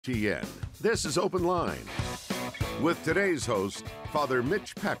EWTN. This is Open Line with today's host, Father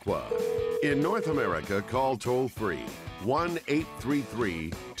Mitch Pacwa. In North America, call toll-free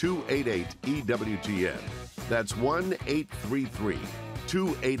 1-833-288-EWTN. That's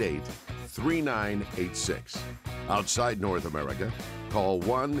 1-833-288-3986. Outside North America, call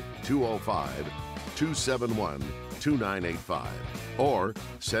 1-205-271-2985 or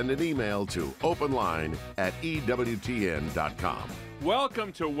send an email to openline@EWTN.com.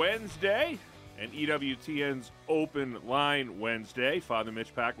 Welcome to Wednesday and EWTN's Open Line Wednesday. Father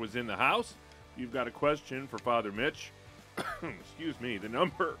Mitch Pacwa was in the house. If you've got a question for Father Mitch, excuse me, the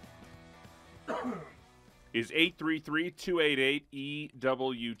number is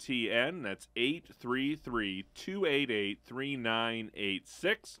 833-288-EWTN. That's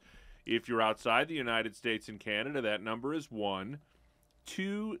 833-288-3986. If you're outside the United States and Canada, that number is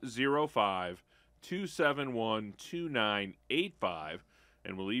 1-205-271-2985.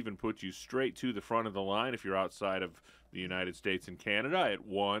 And we'll even put you straight to the front of the line if you're outside of the United States and Canada at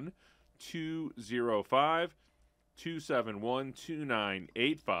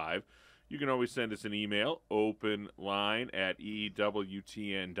 1-205-271-2985. You can always send us an email,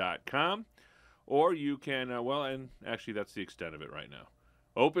 openline@EWTN.com. Or you can, and actually that's the extent of it right now.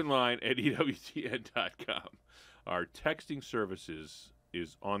 Openline@EWTN.com. Our texting services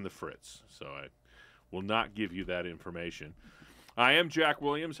is on the fritz, so I will not give you that information. I am Jack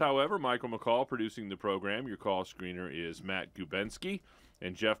Williams, however. Michael McCall producing the program. Your call screener is Matt Gubensky,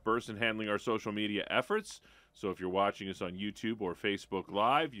 and Jeff Burson handling our social media efforts. So if you're watching us on YouTube or Facebook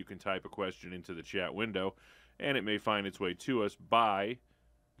Live, you can type a question into the chat window, and it may find its way to us by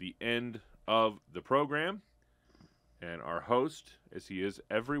the end of the program. And our host, as he is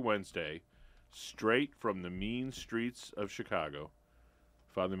every Wednesday, straight from the mean streets of Chicago,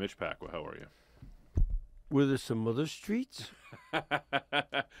 Father Mitch Pacwa. How are you? Were there some other streets?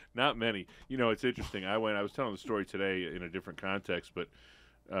 Not many. You know, it's interesting. I was telling the story today in a different context, but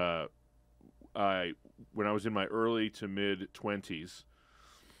when I was in my early to mid-20s,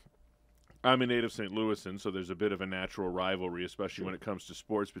 I'm a native St. Louisan, so there's a bit of a natural rivalry, especially when it comes to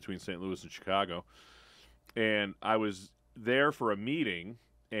sports, between St. Louis and Chicago. And I was there for a meeting,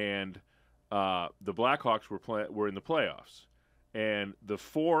 and the Blackhawks were in the playoffs. And the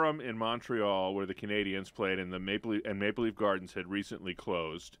Forum in Montreal, where the Canadiens played, and Maple Leaf Gardens had recently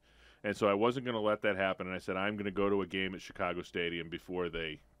closed. And so I wasn't going to let that happen. And I said, I'm going to go to a game at Chicago Stadium before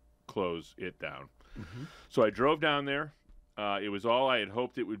they close it down. Mm-hmm. So I drove down there. It was all I had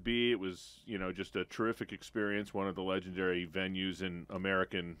hoped it would be. It was, just a terrific experience, one of the legendary venues in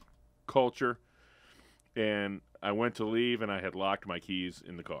American culture. And I went to leave, and I had locked my keys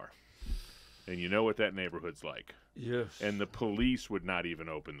in the car. And you know what that neighborhood's like. Yes. And the police would not even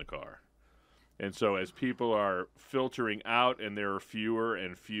open the car. And so as people are filtering out and there are fewer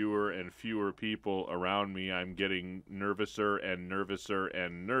and fewer and fewer people around me, I'm getting nervouser and nervouser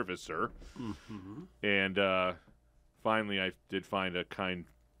and nervouser. Mm-hmm. And finally I did find a kind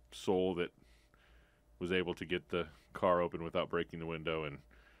soul that was able to get the car open without breaking the window, and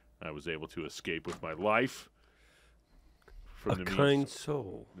I was able to escape with my life. From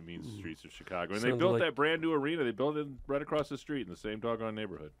the mean streets of Chicago. And they built that brand new arena. They built it right across the street in the same doggone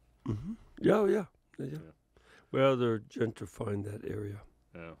neighborhood. Mm-hmm. Yeah. Well, they're gentrifying that area.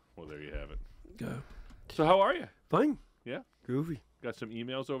 Yeah, well, there you have it. Yeah. So how are you? Fine. Yeah? Groovy. Got some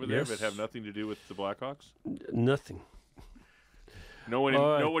emails over there that have nothing to do with the Blackhawks? Nothing. No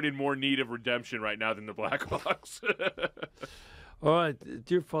one in more need of redemption right now than the Blackhawks. All right,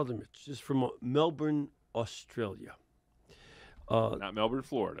 dear Father Mitch, this is from Melbourne, Australia. Not Melbourne,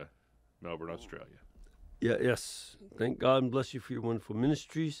 Florida. Melbourne, Australia. Yes. Thank God and bless you for your wonderful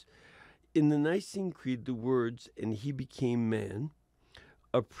ministries. In the Nicene Creed, the words, "and he became man,"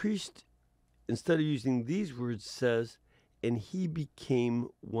 a priest, instead of using these words, says, "and he became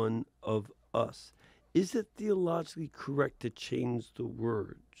one of us." Is it theologically correct to change the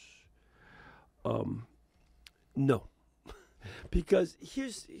words? No. Because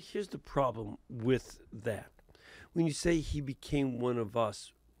here's the problem with that. When you say he became one of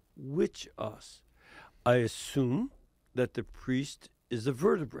us, which us? I assume that the priest is a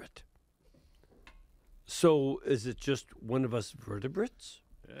vertebrate. So is it just one of us vertebrates?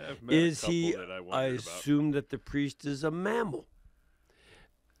 Yeah, is he? I assume that the priest is a mammal.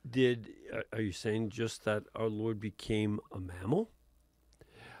 Are you saying just that our Lord became a mammal?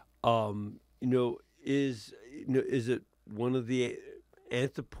 Is it one of the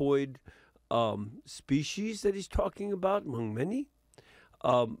anthropoid species that he's talking about among many?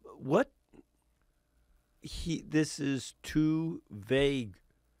 This is too vague.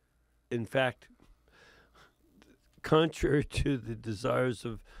 In fact, contrary to the desires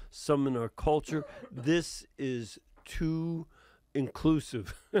of some in our culture, this is too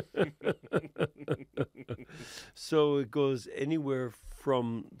inclusive. So it goes anywhere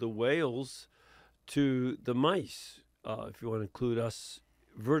from the whales to the mice, if you want to include us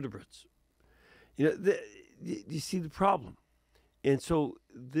vertebrates. You see the problem. And so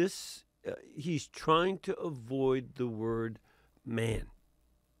this, he's trying to avoid the word man.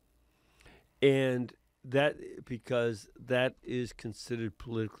 And that, because that is considered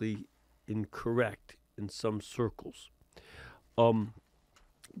politically incorrect in some circles.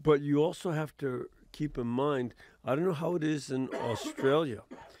 But you also have to keep in mind, I don't know how it is in Australia,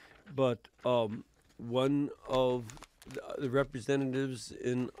 but one of the representatives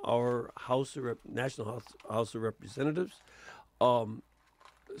in our National House of Representatives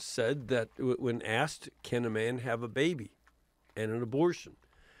said that when asked, can a man have a baby and an abortion?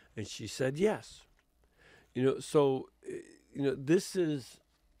 And she said yes. So this is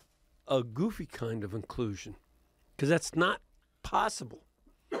a goofy kind of inclusion, because that's not possible.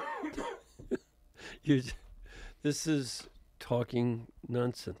 This is talking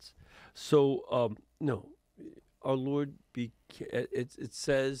nonsense. So no, our Lord it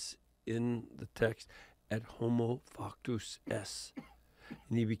says in the text, "Et homo factus est,"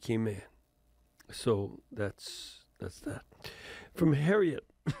 and he became man. So that's that. From Harriet,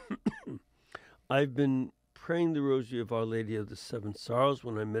 I've been praying the Rosary of Our Lady of the Seven Sorrows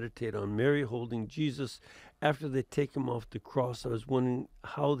when I meditate on Mary holding Jesus after they take him off the cross. I was wondering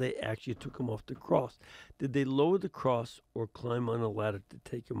how they actually took him off the cross. Did they lower the cross or climb on a ladder to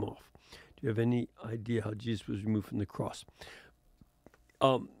take him off? Do you have any idea how Jesus was removed from the cross?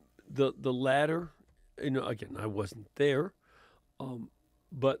 The ladder, again, I wasn't there,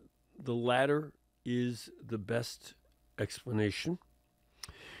 but the ladder is the best explanation.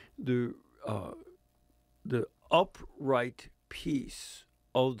 The upright piece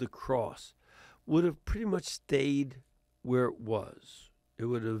of the cross would have pretty much stayed where it was. It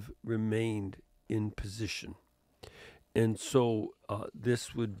would have remained in position. And so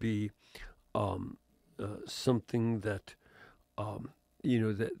this would be something that,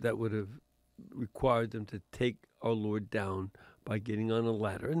 that would have required them to take our Lord down by getting on a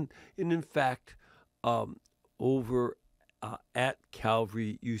ladder. And in fact, over at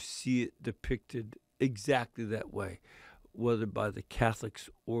Calvary, you see it depicted exactly that way, whether by the Catholics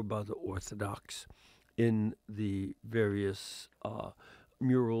or by the Orthodox, in the various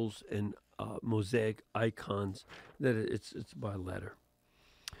murals and mosaic icons, that it's by letter.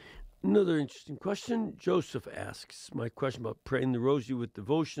 Another interesting question. Joseph asks, my question about praying the Rosary with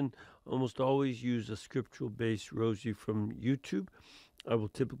devotion. I almost always use a scriptural-based Rosary from YouTube. I will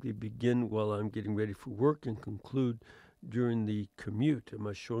typically begin while I'm getting ready for work and conclude during the commute. Am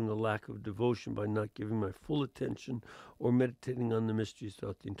I showing a lack of devotion by not giving my full attention or meditating on the mysteries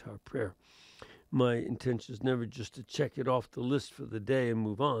throughout the entire prayer? My intention is never just to check it off the list for the day and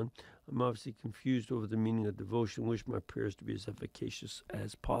move on. I'm obviously confused over the meaning of devotion. Wish my prayers to be as efficacious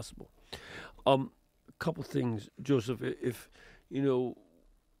as possible. A couple things, Joseph. If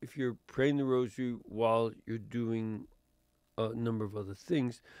you're praying the Rosary while you're doing a number of other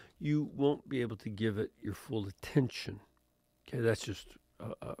things, you won't be able to give it your full attention. Okay, that's just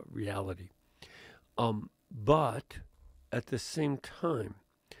a reality. But at the same time,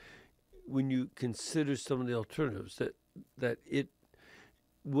 when you consider some of the alternatives,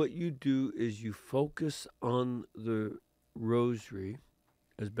 what you do is you focus on the Rosary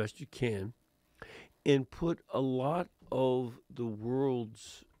as best you can, and put a lot of the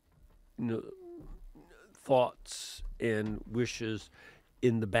world's thoughts and wishes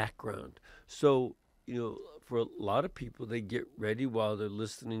in the background. So, for a lot of people, they get ready while they're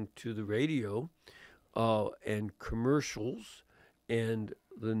listening to the radio and commercials and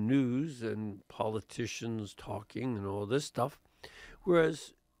the news and politicians talking and all this stuff.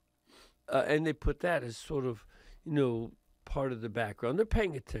 Whereas, and they put that as sort of, part of the background. They're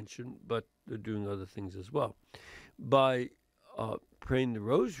paying attention, but they're doing other things as well. By praying the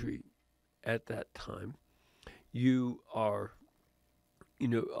Rosary at that time, you are,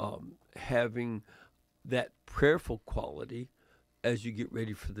 having that prayerful quality as you get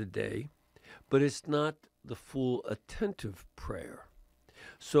ready for the day, but it's not the full attentive prayer.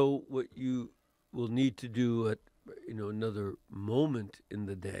 So what you will need to do at another moment in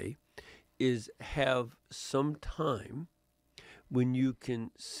the day is have some time when you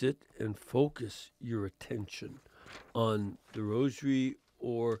can sit and focus your attention on the Rosary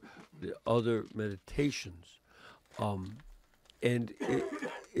or the other meditations. And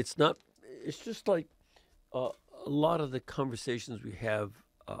it's just like a lot of the conversations we have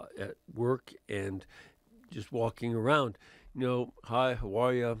at work and just walking around. Hi, how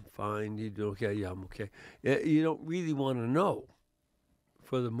are you? Fine. You do okay? Yeah, I'm okay. You don't really want to know,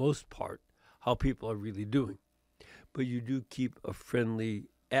 for the most part, how people are really doing. But you do keep a friendly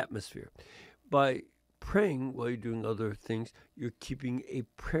atmosphere. By praying while you're doing other things, you're keeping a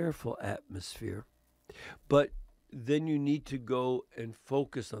prayerful atmosphere. But then you need to go and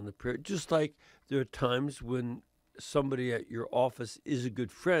focus on the prayer. Just like there are times when somebody at your office is a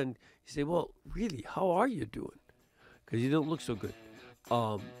good friend, you say, well, really, how are you doing? Because you don't look so good.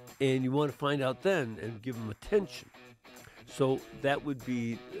 And you want to find out then and give them attention. So that would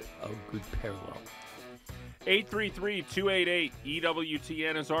be a good parallel.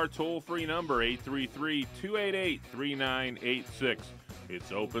 833-288-EWTN is our toll-free number, 833-288-3986.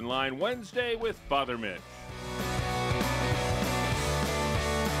 It's Open Line Wednesday with Father Mitch.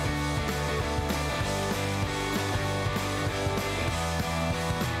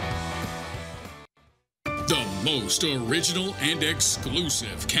 The most original and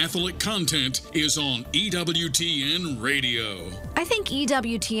exclusive Catholic content is on EWTN Radio. I think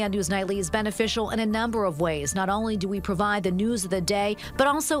EWTN News Nightly is beneficial in a number of ways. Not only do we provide the news of the day, but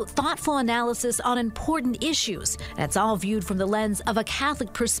also thoughtful analysis on important issues. And it's all viewed from the lens of a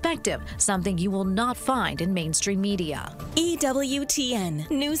Catholic perspective, something you will not find in mainstream media. EWTN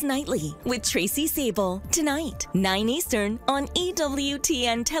News Nightly with Tracy Sable. Tonight, 9 Eastern on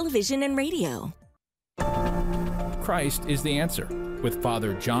EWTN Television and Radio. Christ is the answer with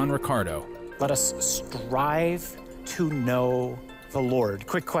Father John Riccardo. Let us strive to know the Lord.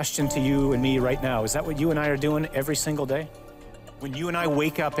 Quick question to you and me right now. Is that what you and I are doing every single day? When you and I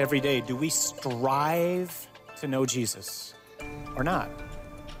wake up every day, do we strive to know Jesus or not?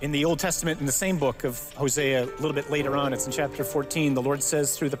 In the Old Testament, in the same book of Hosea, a little bit later on, it's in chapter 14, the Lord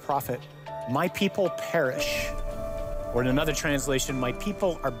says through the prophet, "My people perish." Or in another translation, "My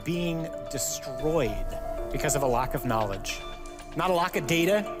people are being destroyed because of a lack of knowledge." Not a lack of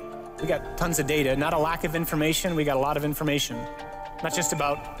data. We got tons of data. Not a lack of information. We got a lot of information. Not just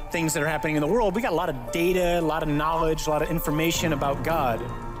about things that are happening in the world. We got a lot of data, a lot of knowledge, a lot of information about God,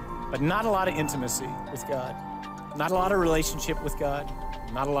 but not a lot of intimacy with God. Not a lot of relationship with God.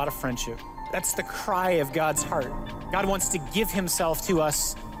 Not a lot of friendship. That's the cry of God's heart. God wants to give himself to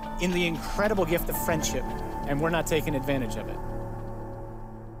us in the incredible gift of friendship, and we're not taking advantage of it.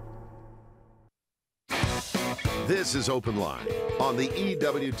 This is Open Line on the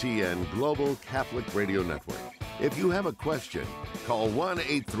EWTN Global Catholic Radio Network. If you have a question, call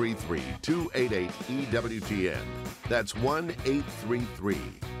 1-833-288-EWTN. That's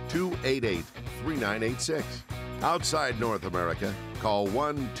 1-833-288-3986. Outside North America, call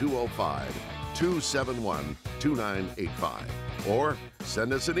 1-205-271-2985. Or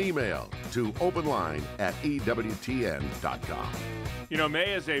send us an email to openline@EWTN.com. You know,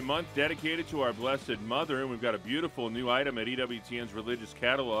 May is a month dedicated to our Blessed Mother, and we've got a beautiful new item at EWTN's religious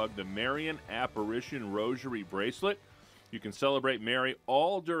catalog, the Marian Apparition Rosary Bracelet. You can celebrate Mary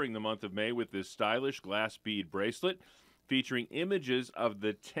all during the month of May with this stylish glass bead bracelet featuring images of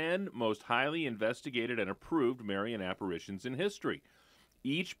the 10 most highly investigated and approved Marian apparitions in history.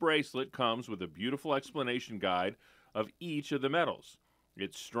 Each bracelet comes with a beautiful explanation guide of each of the medals.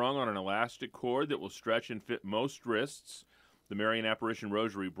 It's strung on an elastic cord that will stretch and fit most wrists. The Marian Apparition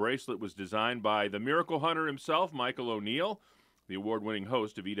Rosary Bracelet was designed by the Miracle Hunter himself, Michael O'Neill, the award-winning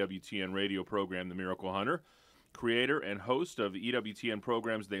host of EWTN radio program, The Miracle Hunter, creator and host of EWTN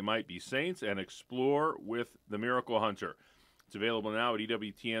programs They Might Be Saints and Explore with the Miracle Hunter. It's available now at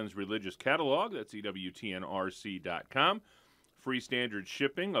EWTN's religious catalog. That's EWTNRC.com. Free standard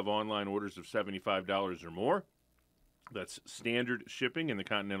shipping of online orders of $75 or more. That's standard shipping in the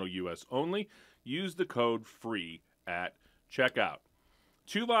continental U.S. only. Use the code FREE at checkout.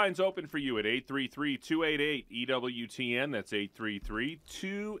 Two lines open for you at 833-288-EWTN. That's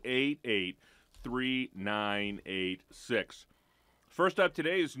 833-288-3986. First up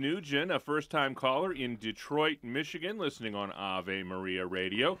today is Nugent, a first-time caller in Detroit, Michigan, listening on Ave Maria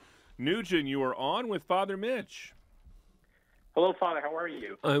Radio. Nugent, you are on with Father Mitch. Hello, Father. How are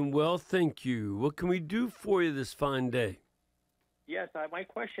you? I'm well, thank you. What can we do for you this fine day? Yes, my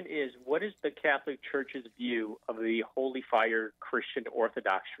question is, what is the Catholic Church's view of the Holy Fire Christian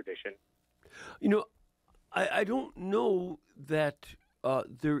Orthodox tradition? You know, I don't know that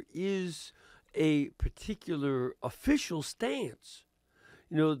there is a particular official stance.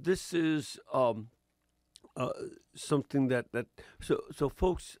 You know, this is something that so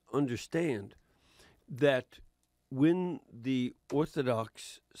folks understand that when the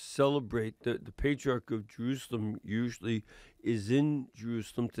Orthodox celebrate, the Patriarch of Jerusalem usually is in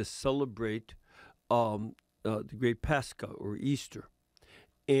Jerusalem to celebrate the Great Pascha or Easter.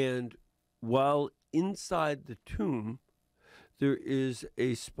 And while inside the tomb there is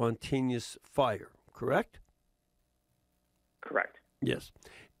a spontaneous fire, correct? Correct. Yes.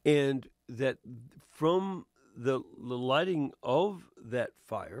 And that from the lighting of that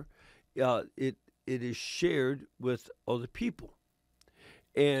fire, it is shared with other people.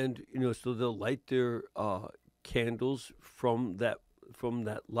 And, so they'll light their candles from that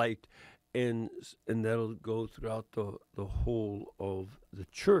light, and that'll go throughout the whole of the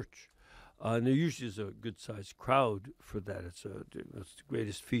church. And there usually is a good-sized crowd for that. It's the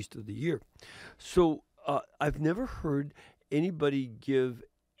greatest feast of the year. So I've never heard anybody give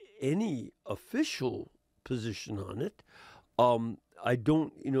any official position on it. I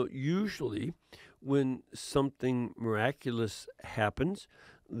don't, usually when something miraculous happens,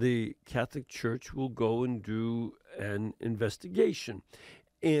 the Catholic Church will go and do an investigation.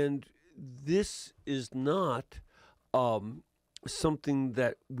 And this is not something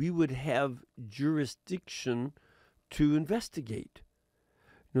that we would have jurisdiction to investigate.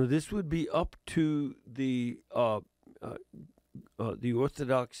 This would be up to the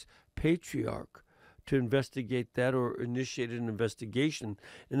Orthodox Patriarch to investigate that or initiate an investigation.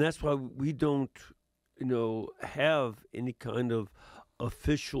 And that's why we don't, have any kind of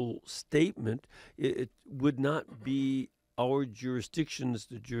official statement. It would not be our jurisdiction. It's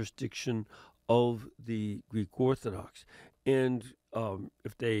the jurisdiction of the Greek Orthodox. And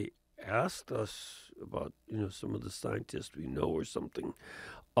if they asked us about, some of the scientists we know or something,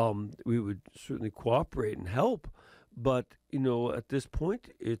 we would certainly cooperate and help. But, at this point,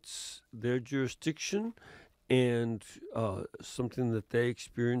 it's their jurisdiction and something that they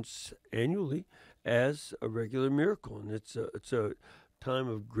experience annually as a regular miracle. And it's a time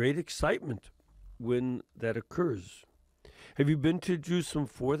of great excitement when that occurs. Have you been to Jerusalem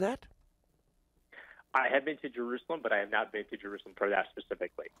for that? I have been to Jerusalem, but I have not been to Jerusalem for that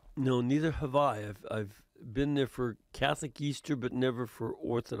specifically. No, neither have I. I've been there for Catholic Easter, but never for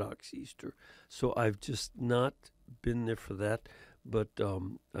Orthodox Easter. So I've just not been there for that. But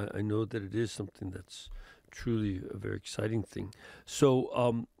I know that it is something that's truly a very exciting thing.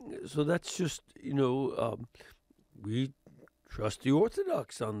 So so that's just, we trust the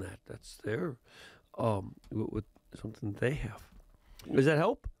Orthodox on that. That's their with something they have. Does that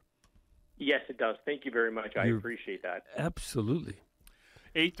help? Yes, it does. Thank you very much. I appreciate that. Absolutely.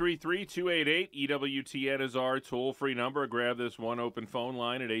 833-288-EWTN is our toll-free number. Grab this one open phone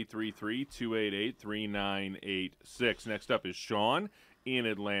line at 833-288-3986. Next up is Sean in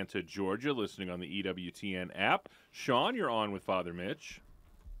Atlanta, Georgia, listening on the EWTN app. Sean, you're on with Father Mitch.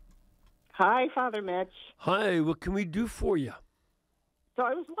 Hi, Father Mitch. Hi, what can we do for you? So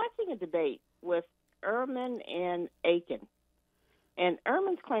I was watching a debate with Ehrman and Aiken. And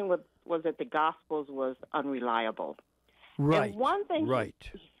Ehrman's claim was that the Gospels was unreliable. Right. And one thing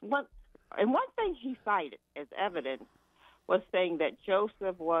he cited as evidence was saying that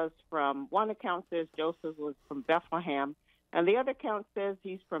Joseph was from, one account says Joseph was from Bethlehem, and the other account says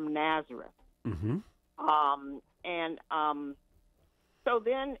he's from Nazareth. Mm-hmm. So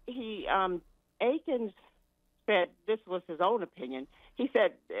then Aiken said, this was his own opinion, he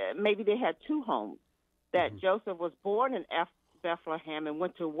said maybe they had two homes, that Joseph was born in Bethlehem and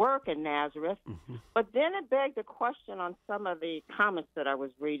went to work in Nazareth. Mm-hmm. But then it begged a question on some of the comments that I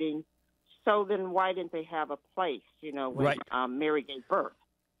was reading. So then why didn't they have a place, when Mary gave birth?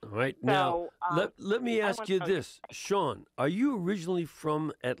 All right. Now, let me ask you this. Sean, are you originally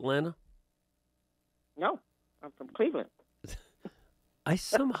from Atlanta? No, I'm from Cleveland. I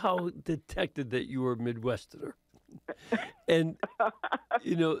somehow detected that you were a Midwesterner. And,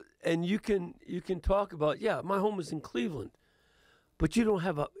 and you can talk about, my home is in Cleveland. But you don't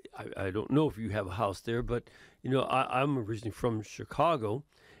have I don't know if you have a house there, but, I'm originally from Chicago,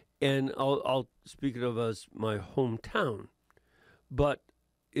 and I'll speak of it as my hometown. But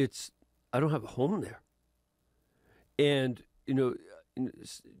I don't have a home there. And,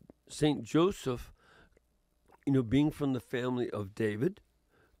 St. Joseph, being from the family of David,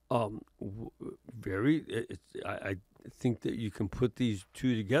 I think that you can put these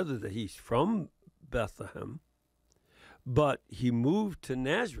two together, that he's from Bethlehem, but he moved to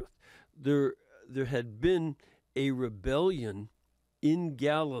Nazareth. There had been a rebellion in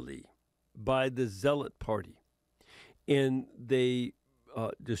Galilee by the Zealot party, and they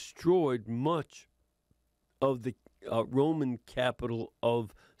destroyed much of the Roman capital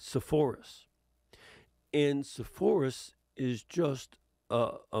of Sepphoris. And Sepphoris is just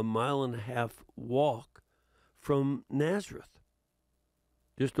a 1.5 mile walk from Nazareth,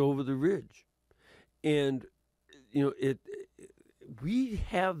 just over the ridge. And we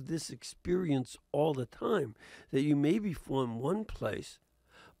have this experience all the time, that you may be from one place,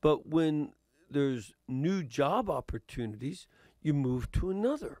 but when there's new job opportunities, you move to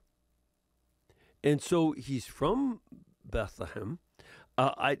another. And so he's from Bethlehem.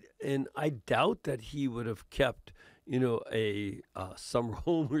 I doubt that he would have kept, a summer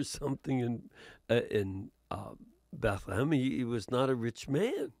home or something in Bethlehem. He was not a rich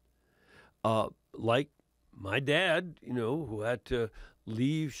man, like my dad, who had to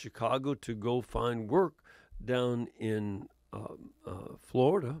leave Chicago to go find work down in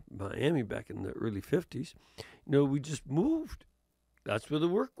Florida, Miami, back in the early 50s. We just moved. That's where the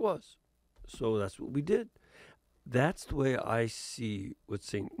work was. So that's what we did. That's the way I see what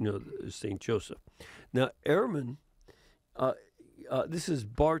Saint Joseph. Now, Ehrman, this is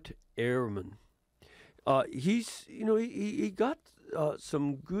Bart Ehrman. He's, he got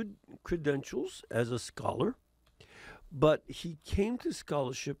some good credentials as a scholar, but he came to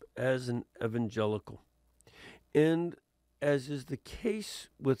scholarship as an evangelical. And as is the case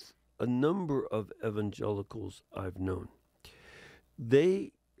with a number of evangelicals I've known,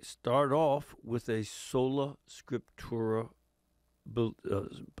 they start off with a sola scriptura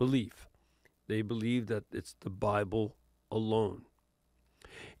belief. They believe that it's the Bible alone,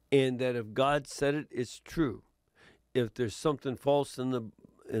 and that if God said it, it's true. If there's something false in the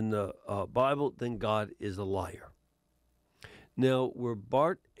Bible, then God is a liar. Now, where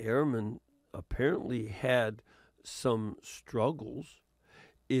Bart Ehrman apparently had some struggles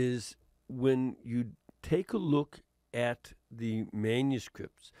is when you take a look at the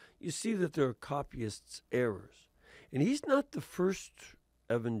manuscripts, you see that there are copyists' errors. And he's not the first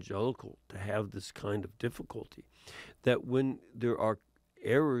evangelical to have this kind of difficulty, that when there are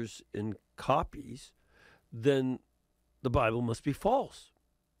errors in copies, then the Bible must be false.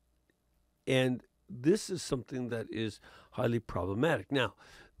 And this is something that is highly problematic. Now,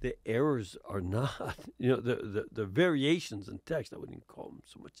 the errors are not, the variations in text, I wouldn't even call them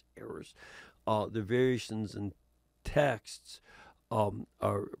so much errors. The variations in texts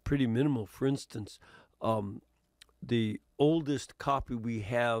are pretty minimal. For instance, the oldest copy we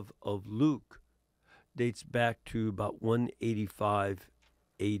have of Luke dates back to about 185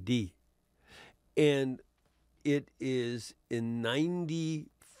 A.D. And it is in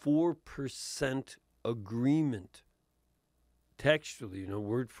 94% agreement, textually,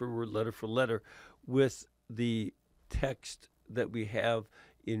 word for word, letter for letter, with the text that we have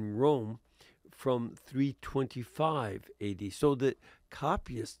in Rome from 325 AD. So the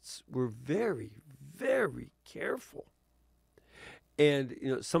copyists were very, very careful. And,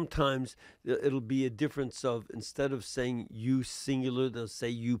 sometimes it'll be a difference of, instead of saying you singular, they'll say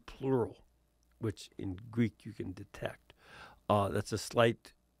you plural, which in Greek you can detect. That's a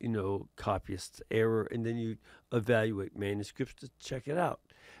slight, copyist's error. And then you evaluate manuscripts to check it out.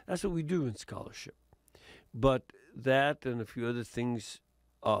 That's what we do in scholarship. But that and a few other things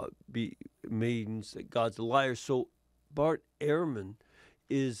means that God's a liar. So Bart Ehrman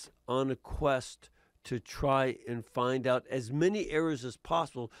is on a quest to try and find out as many errors as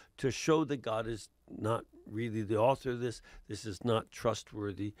possible to show that God is not really the author of this. This is not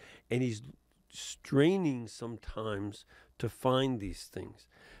trustworthy. And he's straining sometimes to find these things.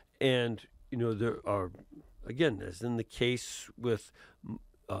 And, there are, again, as in the case with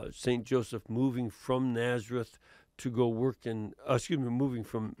St. Joseph moving from Nazareth to go work moving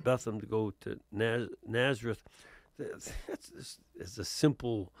from Bethlehem to go to Nazareth, it's a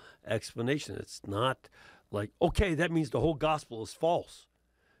simple explanation. It's not like, okay, that means the whole gospel is false.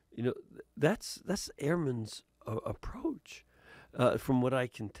 That's Ehrman's approach, from what I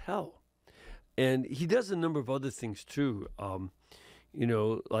can tell. And he does a number of other things too.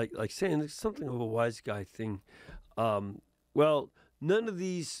 Like saying it's something of a wise guy thing. Well, none of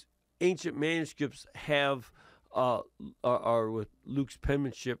these ancient manuscripts have are with Luke's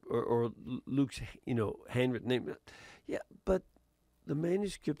penmanship or Luke's handwritten name. Yeah, but the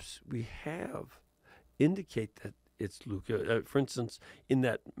manuscripts we have indicate that it's Luke. For instance, in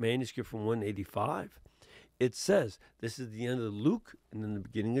that manuscript from 185, it says this is the end of Luke and then the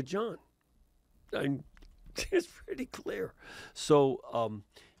beginning of John. It's pretty clear. So,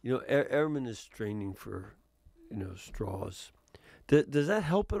 Ehrman is straining for, straws. Does that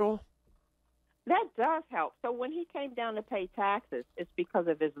help at all? That does help. So when he came down to pay taxes, it's because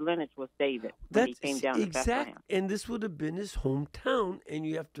of his lineage with David. When he came down to Bethlehem. And this would have been his hometown, and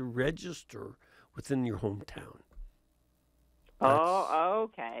you have to register within your hometown. Oh,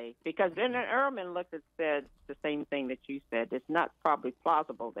 okay. Because then Ehrman looked and said the same thing that you said. It's not probably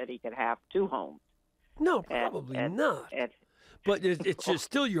plausible that he could have two homes. No, probably not. But it's just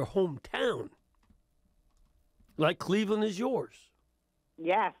still your hometown. Like Cleveland is yours.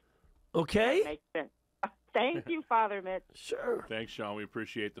 Yes. Okay? That makes sense. Thank you, Father Mitch. Sure. Thanks, Sean. We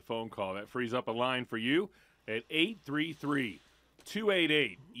appreciate the phone call. That frees up a line for you at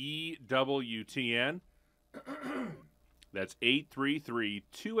 833-288-EWTN. That's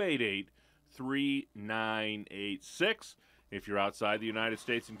 833-288-3986. If you're outside the United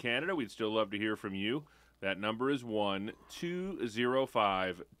States and Canada, we'd still love to hear from you. That number is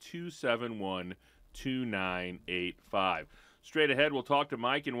 1-205-271-2985. Straight ahead, we'll talk to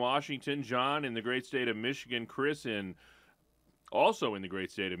Mike in Washington, John in the great state of Michigan, Chris also in the great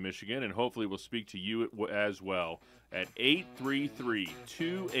state of Michigan, and hopefully we'll speak to you as well at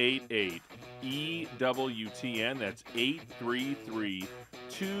 833-288-EWTN. That's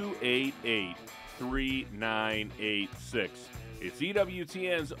 833-288-3986. It's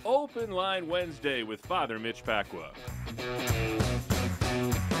EWTN's Open Line Wednesday with Father Mitch Pacwa.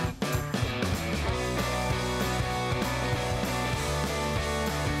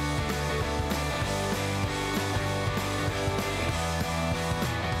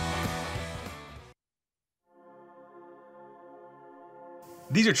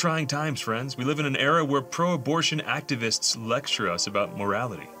 These are trying times, friends. We live in an era where pro-abortion activists lecture us about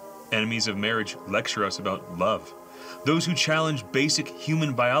morality. Enemies of marriage lecture us about love. Those who challenge basic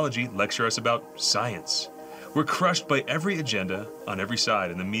human biology lecture us about science. We're crushed by every agenda on every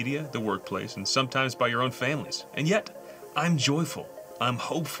side in the media, the workplace, and sometimes by your own families. And yet, I'm joyful. I'm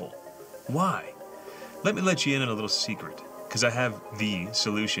hopeful. Why? Let me let you in on a little secret, because I have the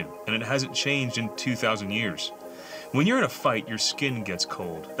solution, and it hasn't changed in 2,000 years. When you're in a fight, your skin gets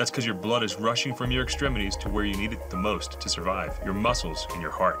cold. That's because your blood is rushing from your extremities to where you need it the most to survive, your muscles and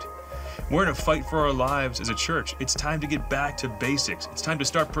your heart. We're in a fight for our lives as a church. It's time to get back to basics. It's time to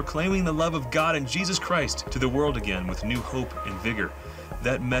start proclaiming the love of God and Jesus Christ to the world again with new hope and vigor.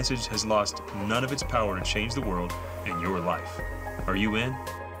 That message has lost none of its power to change the world and your life. Are you in?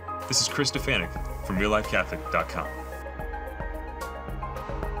 This is Chris Stefanik from RealLifeCatholic.com.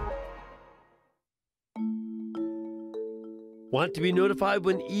 Want to be notified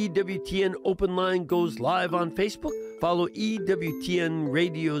when EWTN Open Line goes live on Facebook? Follow EWTN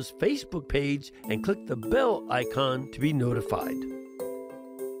Radio's Facebook page and click the bell icon to be notified.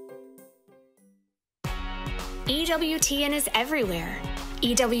 EWTN is everywhere.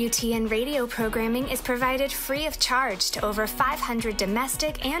 EWTN radio programming is provided free of charge to over 500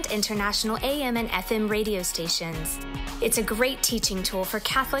 domestic and international AM and FM radio stations. It's a great teaching tool for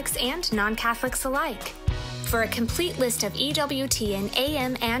Catholics and non-Catholics alike. For a complete list of EWTN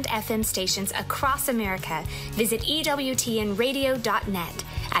AM and FM stations across America, visit EWTNradio.net.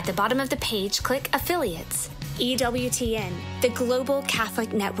 At the bottom of the page, click Affiliates. EWTN, the Global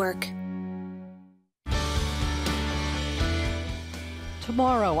Catholic Network.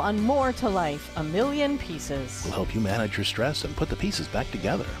 Tomorrow on More to Life, A Million Pieces. We'll help you manage your stress and put the pieces back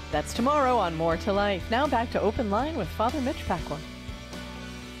together. That's tomorrow on More to Life. Now back to Open Line with Father Mitch Pacwa.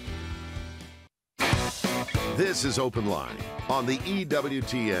 This is Open Line on the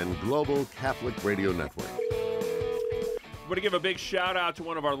EWTN Global Catholic Radio Network. I want to give a big shout out to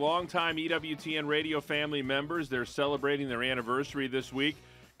one of our longtime EWTN radio family members. They're celebrating their anniversary this week.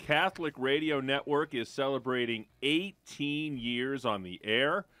 Catholic Radio Network is celebrating 18 years on the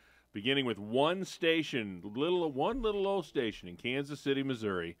air, beginning with one station, one little old station in Kansas City,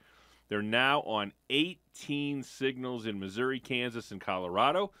 Missouri. They're now on 18 signals in Missouri, Kansas, and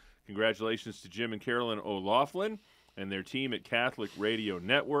Colorado. Congratulations to Jim and Carolyn O'Laughlin and their team at Catholic Radio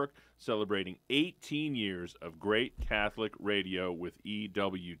Network, celebrating 18 years of great Catholic radio with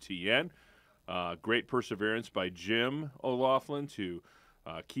EWTN. Great perseverance by Jim O'Laughlin to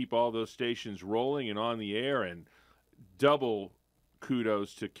keep all those stations rolling and on the air, and double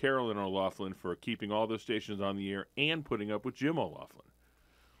kudos to Carolyn O'Laughlin for keeping all those stations on the air and putting up with Jim O'Laughlin.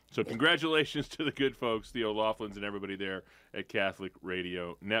 So congratulations to the good folks, the O'Laughlins and everybody there at Catholic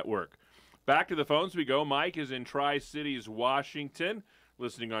Radio Network. Back to the phones we go. Mike is in Tri-Cities, Washington,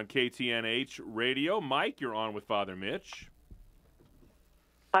 listening on KTNH Radio. Mike, you're on with Father Mitch.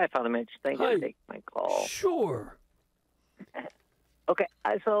 Hi, Father Mitch. Thank you for taking my call. Sure. Okay,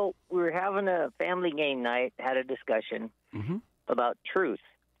 so we were having a family game night, had a discussion about truth.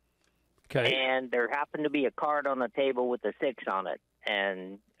 Okay. And there happened to be a card on the table with a 6 on it.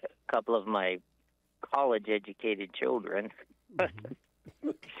 And a couple of my college-educated children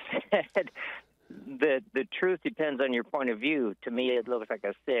said that the truth depends on your point of view. To me, it looks like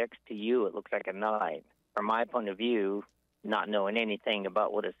a 6. To you, it looks like a 9. From my point of view, not knowing anything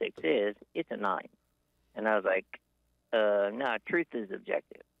about what a 6 is, it's a 9. And I was like, no, truth is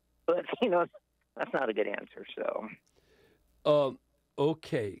objective. But, that's not a good answer, so.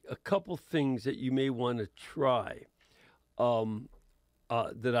 Okay, a couple things that you may want to try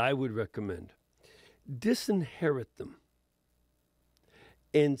that I would recommend. disinherit them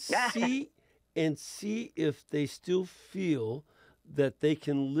and see if they still feel that they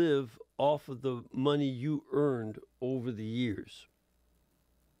can live off of the money you earned over the years.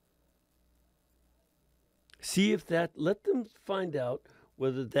 See if that, let them find out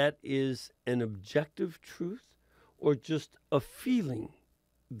whether that is an objective truth or just a feeling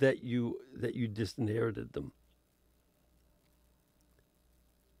that you disinherited them.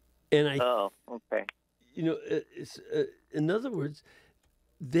 And okay. You know, in other words,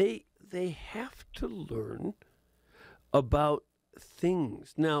 they have to learn about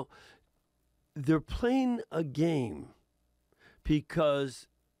things. Now, they're playing a game because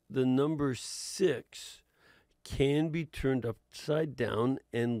the number 6 can be turned upside down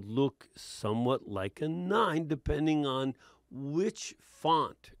and look somewhat like a 9, depending on which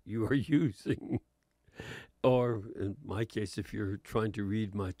font you are using. Or, in my case, if you're trying to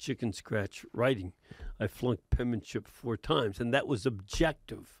read my chicken scratch writing, I flunked penmanship 4 times, and that was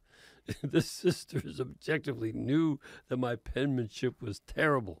objective. The sisters objectively knew that my penmanship was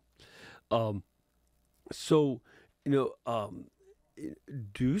terrible. So,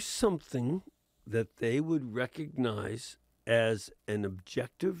 do something that they would recognize as an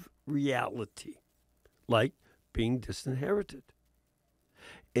objective reality, like being disinherited,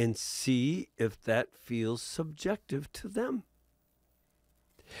 and see if that feels subjective to them.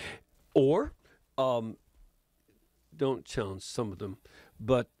 Or don't challenge some of them,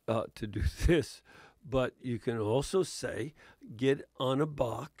 but to do this. But you can also say, get on a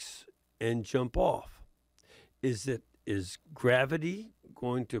box and jump off. Is gravity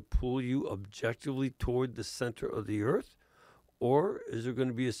going to pull you objectively toward the center of the earth? Or is there going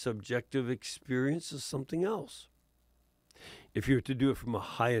to be a subjective experience of something else? If you're to do it from a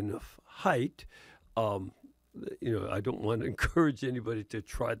high enough height, I don't want to encourage anybody to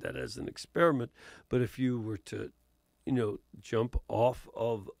try that as an experiment, but if you were to, jump off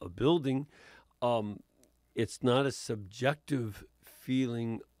of a building, it's not a subjective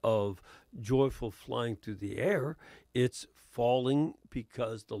feeling of joyful flying through the air. It's falling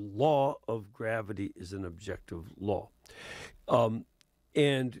because the law of gravity is an objective law. You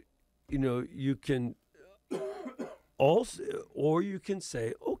can also, or you can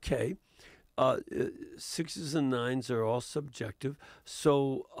say, okay, 6s and 9s are all subjective,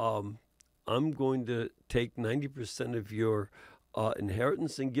 so I'm going to take 90% of your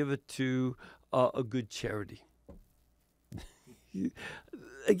inheritance and give it to a good charity.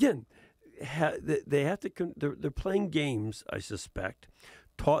 Again, they have to. They're playing games, I suspect,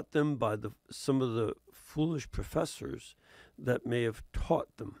 taught them by some of the foolish professors that may have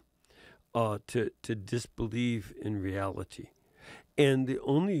taught them to disbelieve in reality. And the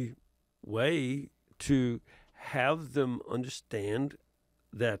only way to have them understand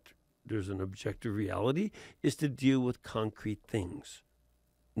that there's an objective reality is to deal with concrete things,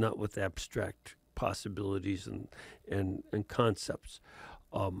 not with abstract possibilities and concepts.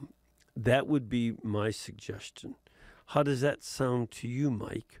 That would be my suggestion. How does that sound to you,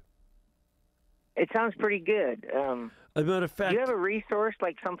 Mike? It sounds pretty good. As a matter of fact, do you have a resource,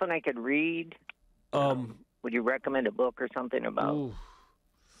 like something I could read? Would you recommend a book or something about? Ooh.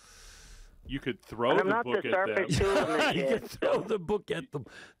 You could throw the book at them. You could throw the book at them.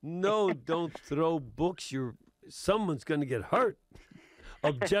 No, don't throw books. Someone's going to get hurt,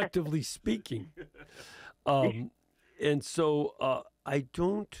 objectively speaking. And so I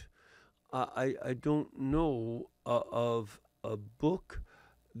don't know of a book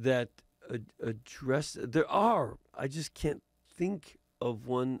that address. There are. I just can't think of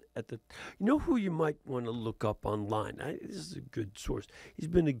one at the. You know who you might want to look up online. This is a good source. He's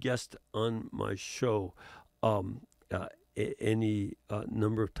been a guest on my show any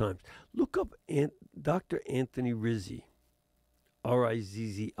number of times. Look up Dr. Anthony Rizzi,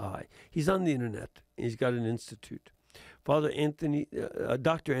 Rizzi. He's on the internet. He's got an institute. Dr.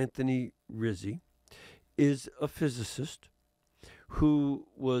 Anthony Rizzi is a physicist who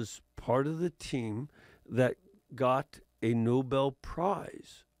was part of the team that got a Nobel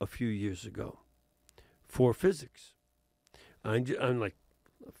Prize a few years ago for physics. I'm like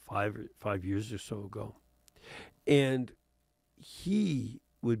five years or so ago. And he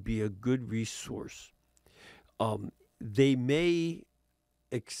would be a good resource. They may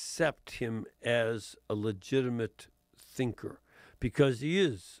accept him as a legitimate thinker because he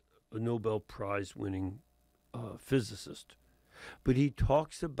is a Nobel Prize winning physicist. But he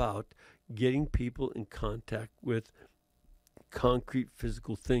talks about getting people in contact with concrete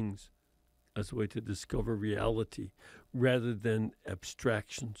physical things as a way to discover reality rather than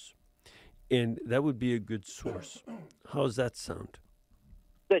abstractions. And that would be a good source. How does that sound?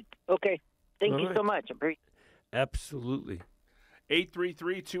 Good. Okay. Thank All you right. so much. Absolutely.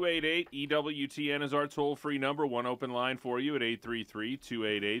 833-288-EWTN is our toll-free number. One open line for you at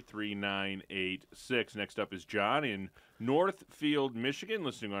 833-288-3986. Next up is John in Northfield, Michigan,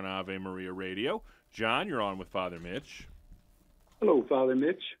 listening on Ave Maria Radio. John, you're on with Father Mitch. Hello, Father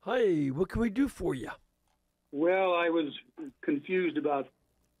Mitch. Hi, what can we do for you? Well, I was confused about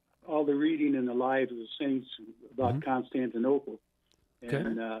all the reading in the lives of the saints about Constantinople. Okay.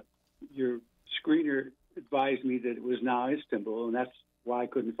 And your screener advised me that it was now Istanbul, and that's why I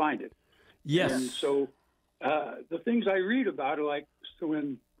couldn't find it. Yes. And so the things I read about are like, so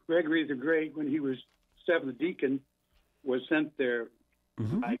when Gregory the Great, when he was seventh deacon, was sent there,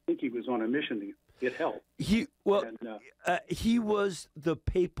 I think he was on a mission to get help. He was the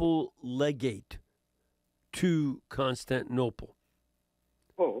papal legate to Constantinople.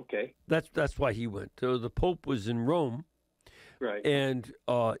 Oh, okay. That's why he went. So the Pope was in Rome, right? And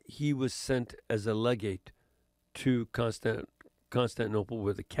he was sent as a legate to Constantinople,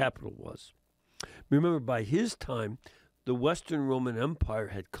 where the capital was. Remember, by his time, the Western Roman Empire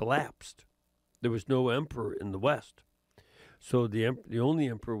had collapsed. There was no emperor in the West, so the only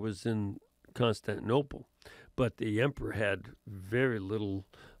emperor was in Constantinople, but the emperor had very little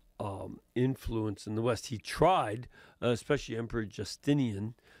influence in the West. He tried, especially Emperor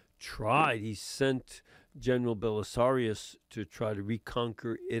Justinian, he sent General Belisarius to try to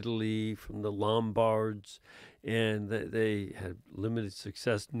reconquer Italy from the Lombards, and they had limited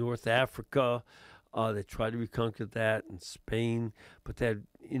success. North Africa, they tried to reconquer that, and Spain, but they had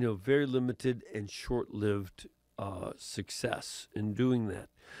very limited and short-lived success in doing that.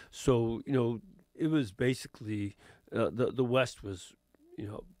 So it was basically the West was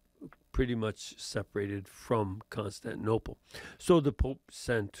pretty much separated from Constantinople. So the Pope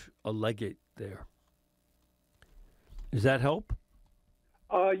sent a legate there. Does that help?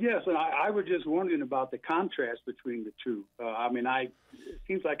 Yes, and I was just wondering about the contrast between the two. It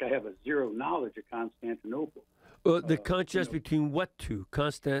seems like I have a zero knowledge of Constantinople. The contrast between what two?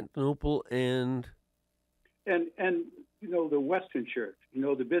 Constantinople and the Western Church,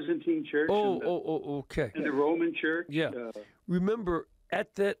 the Byzantine Church. Okay. And the Roman Church. Yeah. Remember,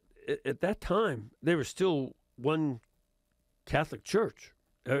 at that time, there was still one Catholic Church.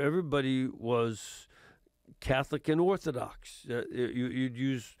 Everybody was Catholic and Orthodox. You'd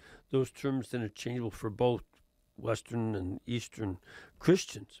use those terms interchangeable for both Western and Eastern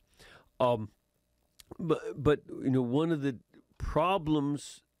Christians. But one of the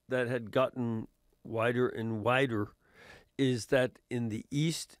problems that had gotten wider and wider is that in the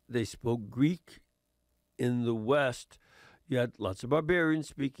East they spoke Greek. In the West, you had lots of barbarians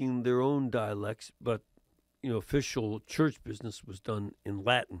speaking their own dialects, but official church business was done in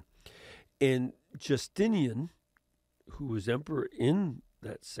Latin. And Justinian, who was emperor in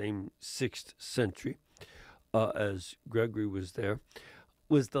that same 6th century, as Gregory was there,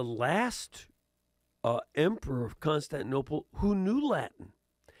 was the last emperor of Constantinople who knew Latin.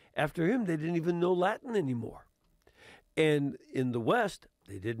 After him, they didn't even know Latin anymore. And in the West,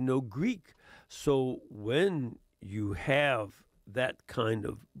 they didn't know Greek. So when you have that kind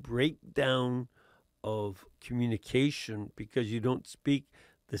of breakdown of communication because you don't speak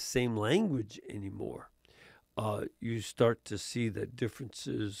the same language anymore, you start to see that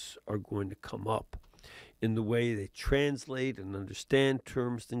differences are going to come up in the way they translate and understand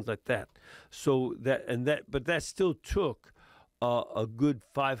terms, things like that. So but that still took a good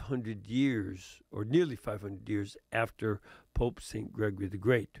 500 years, or nearly 500 years after Pope St. Gregory the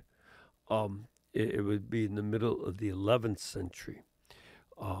Great. It would be in the middle of the 11th century.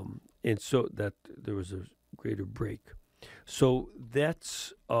 And so that there was a greater break. So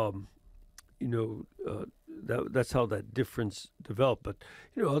that's, that's how that difference developed. But,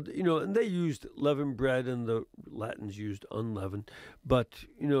 and they used leavened bread and the Latins used unleavened. But,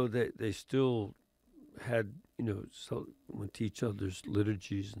 they still had, so went to each other's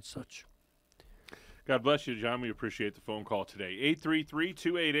liturgies and such. God bless you, John. We appreciate the phone call today.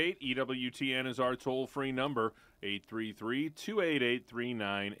 833-288-EWTN is our toll-free number.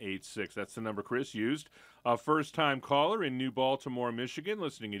 833-288-3986. That's the number Chris used. A first-time caller in New Baltimore, Michigan,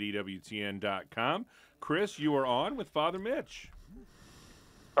 listening at EWTN.com. Chris, you are on with Father Mitch.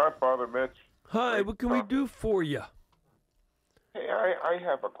 Hi, Father Mitch. Hi, what can we do for you? Hey, I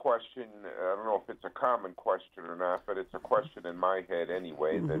have a question. I don't know if it's a common question or not, but it's a question in my head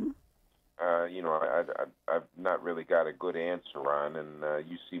anyway that I've not really got a good answer on, and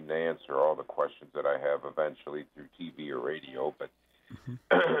you seem to answer all the questions that I have eventually through TV or radio. But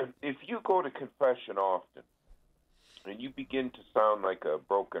if you go to confession often and you begin to sound like a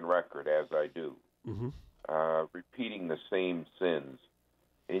broken record, as I do, repeating the same sins,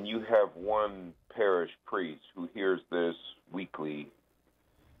 and you have one parish priest who hears this weekly,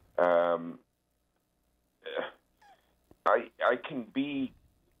 I can be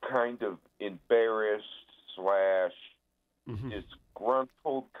kind of embarrassed /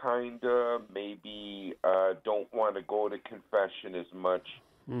 disgruntled, maybe don't want to go to confession as much.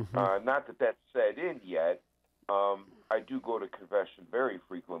 Not that that's set in yet. I do go to confession very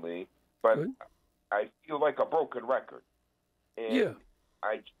frequently, but I feel like a broken record. And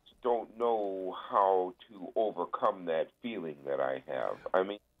I just don't know how to overcome that feeling that I have. I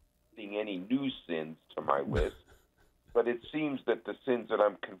mean, adding any new sins to my list, but it seems that the sins that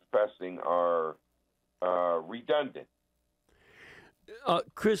I'm confessing are redundant.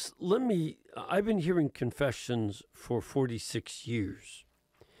 Chris, I've been hearing confessions for 46 years.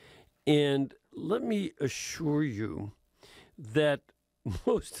 And let me assure you that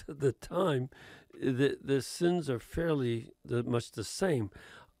most of the time, the sins are fairly much the same.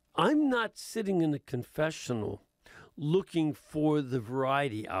 I'm not sitting in a confessional looking for the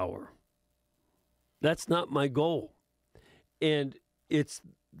variety hour. That's not my goal. And it's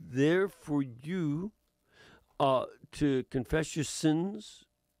there for you to confess your sins,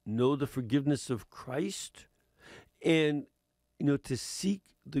 know the forgiveness of Christ, and to seek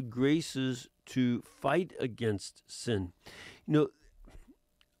the graces to fight against sin.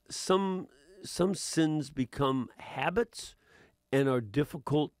 Some sins become habits and are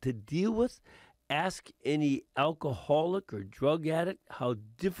difficult to deal with. Ask any alcoholic or drug addict how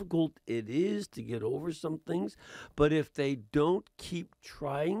difficult it is to get over some things. But if they don't keep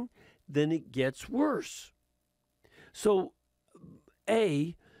trying, then it gets worse. So,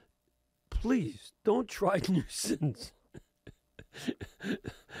 please don't try new sins.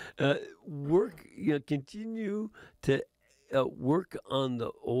 Continue to work on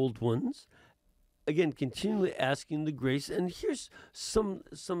the old ones. Again, continually asking the grace. And here's some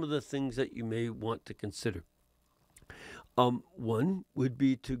of the things that you may want to consider. One would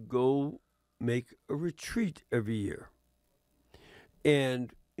be to go make a retreat every year.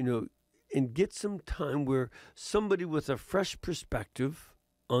 And, and get some time where somebody with a fresh perspective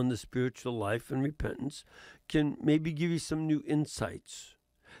on the spiritual life and repentance can maybe give you some new insights.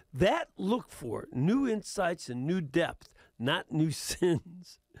 Look for new insights and new depth, not new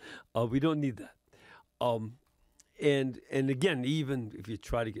sins. We don't need that. And again, even if you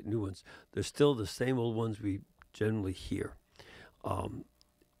try to get new ones, they're still the same old ones we generally hear.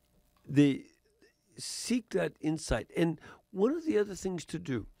 They seek that insight. And one of the other things to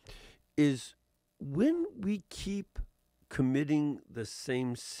do is when we keep committing the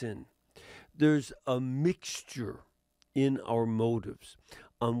same sin, there's a mixture in our motives.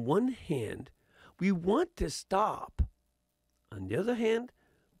 On one hand, we want to stop. On the other hand,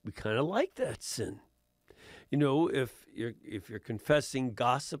 we kind of like that sin. If you're confessing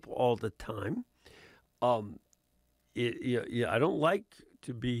gossip all the time, I don't like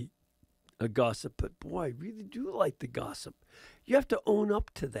to be a gossip, but boy, I really do like the gossip. You have to own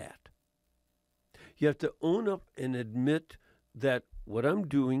up to that. You have to own up and admit that what I'm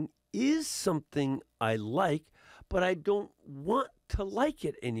doing is something I like, but I don't want to like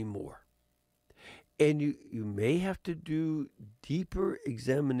it anymore. And you may have to do deeper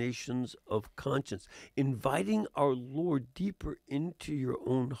examinations of conscience, inviting our Lord deeper into your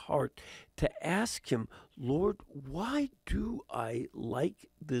own heart to ask him, Lord, why do I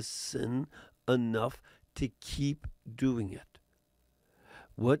like this sin enough to keep doing it?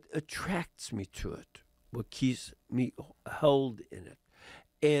 What attracts me to it? What keeps me held in it?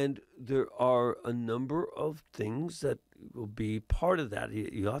 And there are a number of things that will be part of that.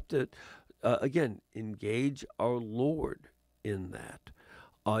 You have to, again, engage our Lord in that.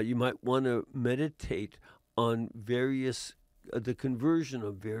 You might want to meditate on the conversion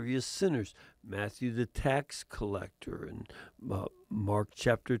of various sinners. Matthew the tax collector in Mark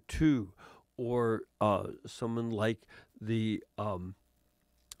chapter 2, or someone like the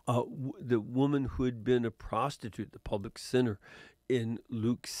woman who had been a prostitute, the public sinner, in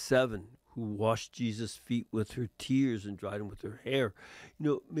Luke 7, who washed Jesus' feet with her tears and dried them with her hair.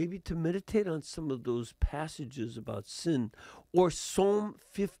 Maybe to meditate on some of those passages about sin. Or Psalm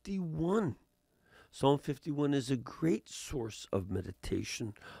 51. Psalm 51 is a great source of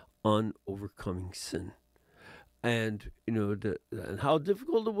meditation on overcoming sin. And, and how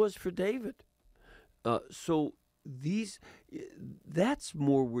difficult it was for David. So that's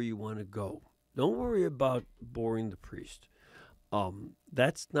more where you want to go. Don't worry about boring the priest.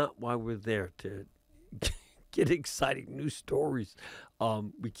 That's not why we're there, to get exciting new stories.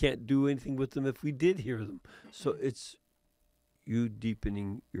 We can't do anything with them if we did hear them. So it's you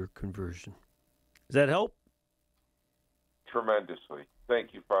deepening your conversion. Does that help? tremendously.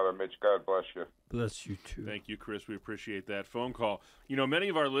 Thank you, Father Mitch. God bless you. Bless you, too. Thank you, Chris. We appreciate that phone call. You know, many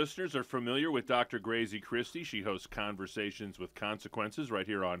of our listeners are familiar with Dr. Gracie Christie. She hosts Conversations with Consequences right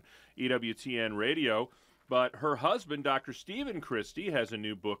here on EWTN Radio. But her husband, Dr. Stephen Christie, has a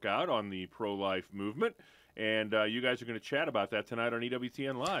new book out on the pro-life movement. And you guys are going to chat about that tonight on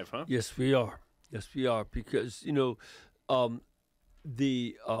EWTN Live, huh? Yes, we are. Yes, we are. Because, you know,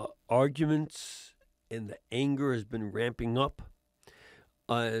 the arguments and the anger has been ramping up.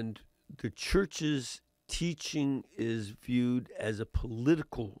 And the church's teaching is viewed as a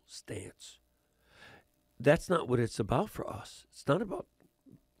political stance. That's not what it's about for us. It's not about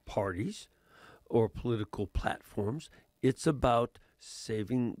parties or political platforms. It's about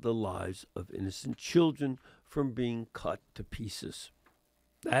saving the lives of innocent children from being cut to pieces.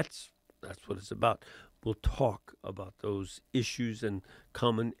 That's what it's about. We'll talk about those issues and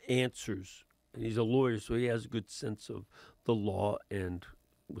common answers. And he's a lawyer, so he has a good sense of the law and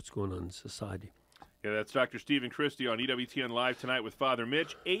what's going on in society. Yeah, that's Dr. Stephen Christie on EWTN Live tonight with Father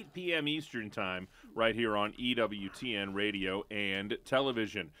Mitch, 8 p.m. Eastern Time, right here on EWTN Radio and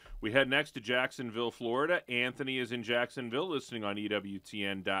Television. We head next to Jacksonville, Florida. Anthony is in Jacksonville, listening on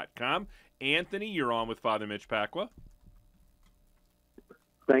EWTN.com. Anthony, you're on with Father Mitch Pacwa.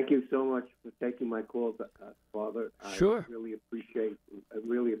 Thank you so much for taking my call, Father. Sure. I really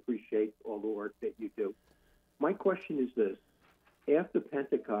appreciate all the work that you do. My question is this. After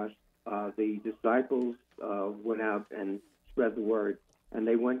Pentecost, the disciples went out and spread the word, and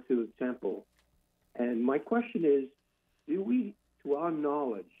they went to the temple. And my question is, do we, to our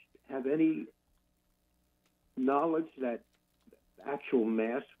knowledge, have any knowledge that actual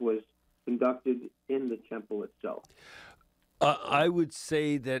Mass was conducted in the temple itself? I would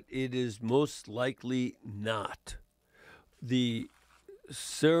say that it is most likely not. The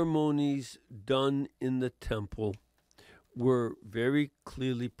ceremonies done in the temple were very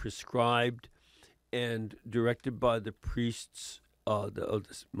clearly prescribed and directed by the priests,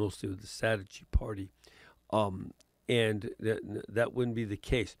 mostly of the Sadducee party, and that wouldn't be the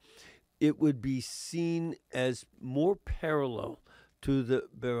case. It would be seen as more parallel to the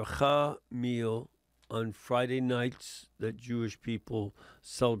Beracha meal on Friday nights that Jewish people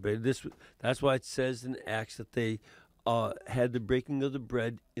celebrated. That's why it says in Acts that they had the breaking of the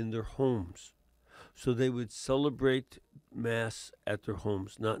bread in their homes. So they would celebrate Mass at their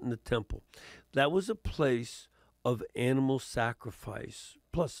homes, not in the temple. That was a place of animal sacrifice,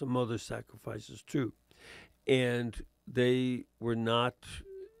 plus some other sacrifices too. And they were not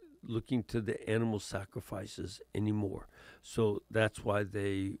looking to the animal sacrifices anymore. So that's why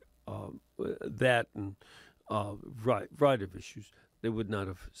they, that and variety of issues, they would not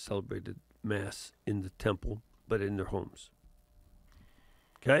have celebrated Mass in the temple, but in their homes.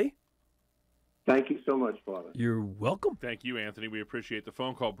 Okay? Thank you so much, Father. You're welcome. Thank you, Anthony. We appreciate the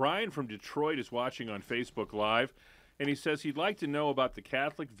phone call. Brian from Detroit is watching on Facebook Live, and he says he'd like to know about the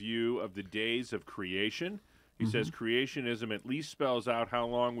Catholic view of the days of creation. He says creationism at least spells out how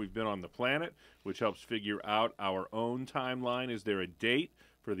long we've been on the planet, which helps figure out our own timeline. Is there a date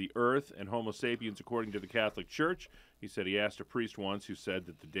for the Earth and Homo sapiens according to the Catholic Church? He said he asked a priest once who said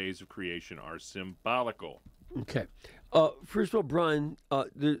that the days of creation are symbolical. Okay. First of all, Brian,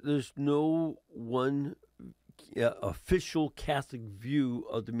 there's no one official Catholic view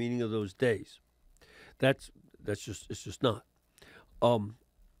of the meaning of those days. It's just not.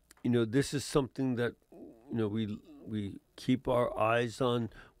 This is something that we keep our eyes on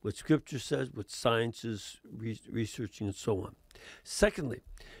what Scripture says, what science is researching, and so on. Secondly,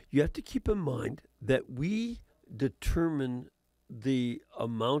 you have to keep in mind that we determine the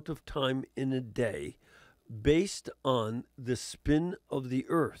amount of time in a day based on the spin of the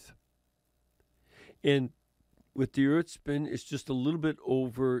Earth. And with the Earth spin, it's just a little bit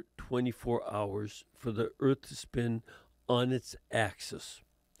over 24 hours for the Earth to spin on its axis.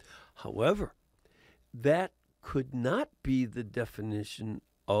 However, that could not be the definition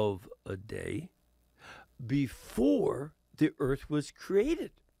of a day before the Earth was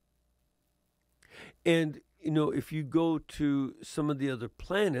created. And, if you go to some of the other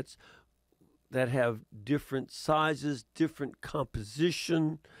planets that have different sizes, different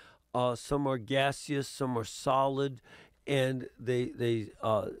composition, some are gaseous, some are solid, and they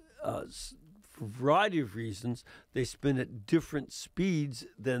for a variety of reasons, they spin at different speeds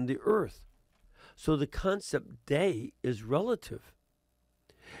than the Earth. So the concept day is relative.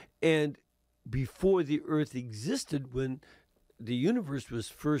 And before the Earth existed, when the universe was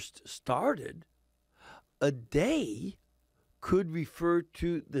first started, a day could refer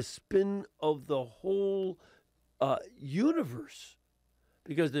to the spin of the whole universe,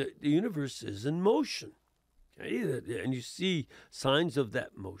 because the universe is in motion. And you see signs of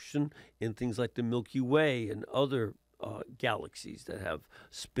that motion in things like the Milky Way and other galaxies that have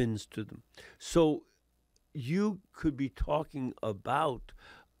spins to them. So you could be talking about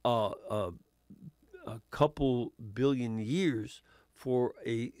a couple billion years for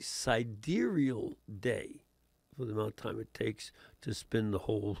a sidereal day, for the amount of time it takes to spin the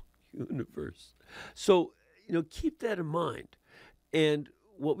whole universe. So, keep that in mind. And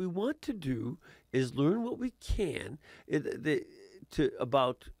what we want to do is learn what we can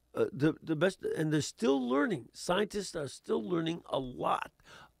about the best, and they're still learning. Scientists are still learning a lot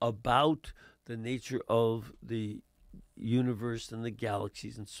about the nature of the universe and the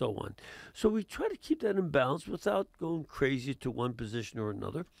galaxies and so on. So we try to keep that in balance without going crazy to one position or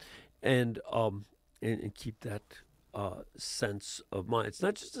another, and keep that sense of mind. It's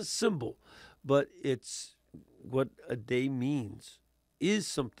not just a symbol, but it's what a day means is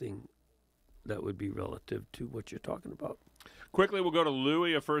something that would be relative to what you're talking about. Quickly, we'll go to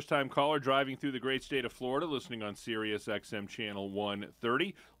Louie, a first-time caller driving through the great state of Florida, listening on Sirius XM Channel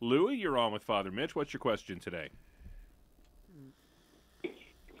 130. Louie, you're on with Father Mitch. What's your question today?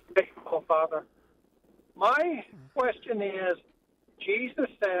 Father, my question is, Jesus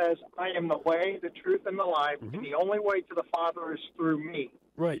says, I am the way, the truth, and the life, and the only way to the Father is through me.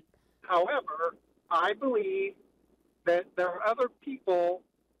 Right. However, I believe that there are other people,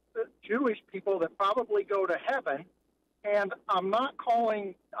 Jewish people, that probably go to heaven, and I'm not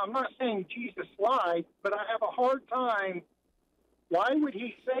saying Jesus lied, but I have a hard time. Why would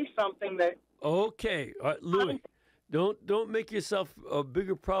he say something that... Okay, Louis, don't make yourself a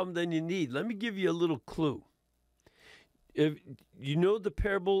bigger problem than you need. Let me give you a little clue. If you know the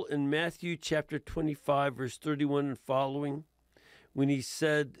parable in Matthew chapter 25, verse 31 and following, when he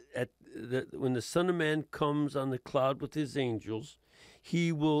said, when the Son of Man comes on the cloud with his angels,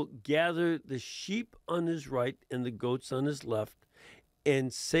 he will gather the sheep on his right and the goats on his left,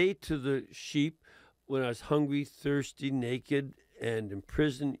 and say to the sheep, when I was hungry, thirsty, naked, and in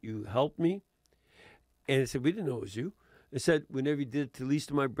prison, you helped me. And it said, we didn't know it was you. It said, whenever you did it to the least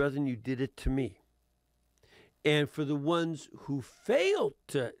of my brethren, you did it to me. And for the ones who failed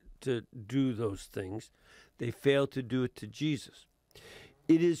to do those things, they failed to do it to Jesus.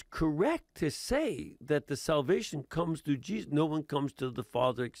 It is correct to say that the salvation comes through Jesus. No one comes to the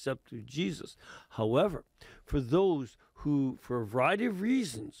Father except through Jesus. However, for those who, for a variety of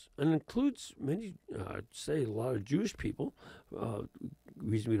reasons, and includes many, I'd say a lot of Jewish people,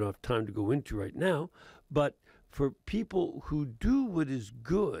 reason we don't have time to go into right now, but for people who do what is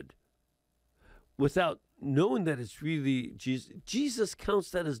good without knowing that it's really Jesus, Jesus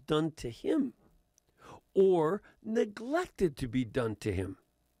counts that as done to him or neglected to be done to him.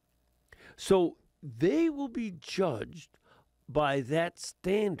 So they will be judged by that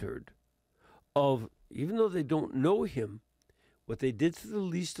standard of, even though they don't know him, what they did to the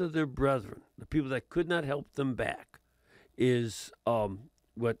least of their brethren, the people that could not help them back, is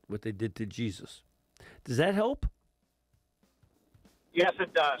what they did to Jesus. Does that help? Yes,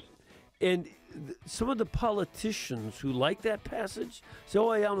 it does. And some of the politicians who like that passage say, oh,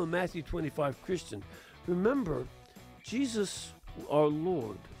 I am a Matthew 25 Christian. Remember, Jesus, our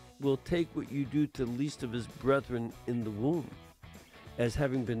Lord, will take what you do to the least of his brethren in the womb as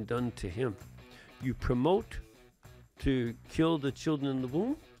having been done to him. You promote to kill the children in the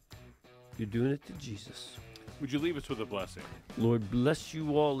womb, you're doing it to Jesus. Would you leave us with a blessing? Lord bless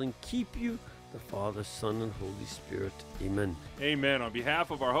you all and keep you, the Father, Son, and Holy Spirit. Amen. Amen. On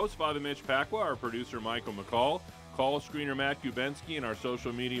behalf of our host, Father Mitch Pacwa, our producer, Michael McCall, call screener Matt Gubensky, and our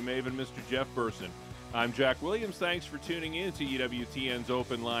social media maven, Mr. Jeff Burson, I'm Jack Williams. Thanks for tuning in to EWTN's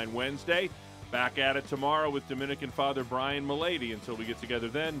Open Line Wednesday. Back at it tomorrow with Dominican Father Brian Milady. Until we get together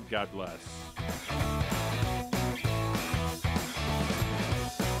then, God bless.